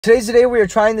Today's the day we are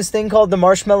trying this thing called the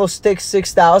Marshmallow Stick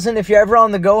 6000. If you're ever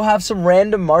on the go, have some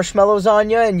random marshmallows on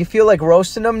you and you feel like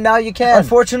roasting them, now you can.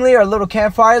 Unfortunately, our little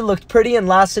campfire looked pretty and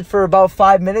lasted for about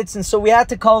 5 minutes, and so we had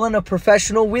to call in a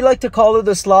professional. We like to call her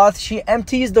the Sloth. She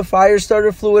empties the fire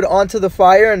starter fluid onto the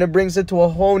fire and it brings it to a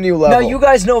whole new level. Now, you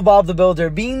guys know Bob the Builder.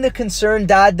 Being the concerned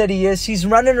dad that he is, he's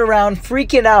running around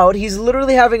freaking out. He's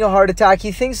literally having a heart attack.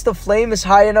 He thinks the flame is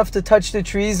high enough to touch the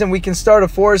trees and we can start a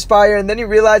forest fire, and then he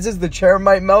realizes the chair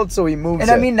might melt, so he moves it.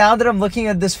 And I mean, now that I'm looking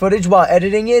at this footage while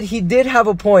editing it, he did have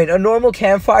a point. A normal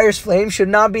campfire's flame should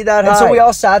not be that high. And so we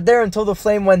all sat there until the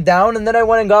flame went down, and then I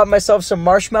went and got myself some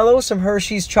marshmallows, some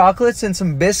Hershey's chocolates, and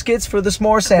some biscuits for the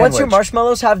s'more sandwich. Once your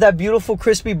marshmallows have that beautiful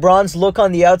crispy bronze look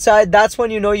on the outside, that's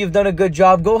when you know you've done a good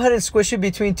job. Go ahead and squish it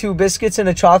between 2 biscuits and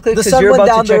a chocolate. The sun went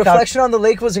down, the reflection on the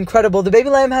lake was incredible. The baby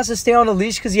lamb has to stay on a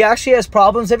leash because he actually has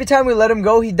problems. Every time we let him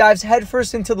go, he dives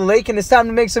headfirst into the lake, and it's time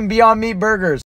to make some Beyond Meat burgers.